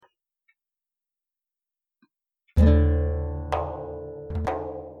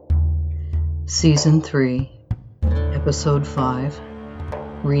Season 3, Episode 5,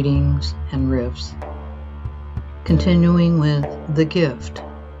 Readings and Riffs. Continuing with The Gift,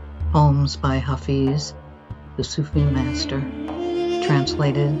 poems by Hafiz, the Sufi master,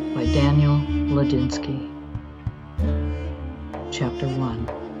 translated by Daniel Ladinsky. Chapter 1.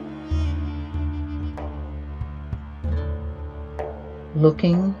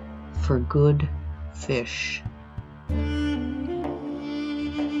 Looking for good fish.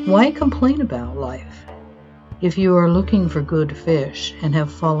 Why complain about life? If you are looking for good fish and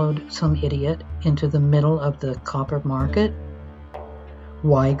have followed some idiot into the middle of the copper market,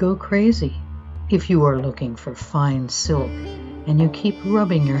 why go crazy? If you are looking for fine silk and you keep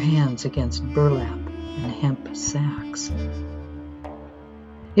rubbing your hands against burlap and hemp sacks.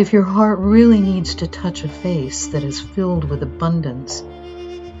 If your heart really needs to touch a face that is filled with abundance,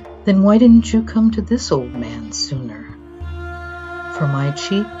 then why didn't you come to this old man sooner? For my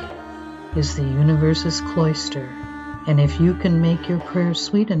cheek is the universe's cloister, and if you can make your prayer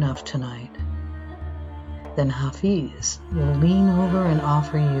sweet enough tonight, then Hafiz will lean over and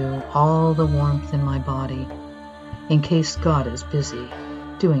offer you all the warmth in my body, in case God is busy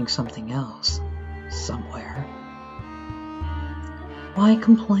doing something else somewhere. Why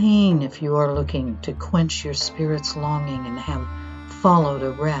complain if you are looking to quench your spirit's longing and have followed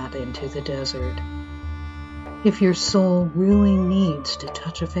a rat into the desert? If your soul really needs to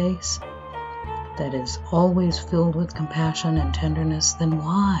touch a face that is always filled with compassion and tenderness, then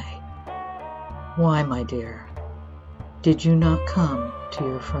why? Why, my dear, did you not come to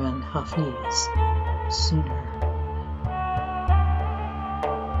your friend Hafiz sooner?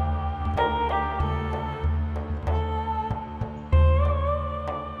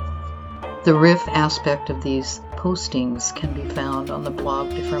 The riff aspect of these postings can be found on the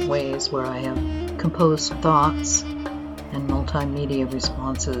blog Different Ways, where I have composed thoughts and multimedia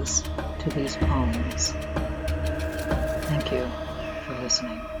responses to these poems. Thank you for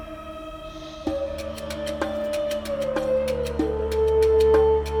listening.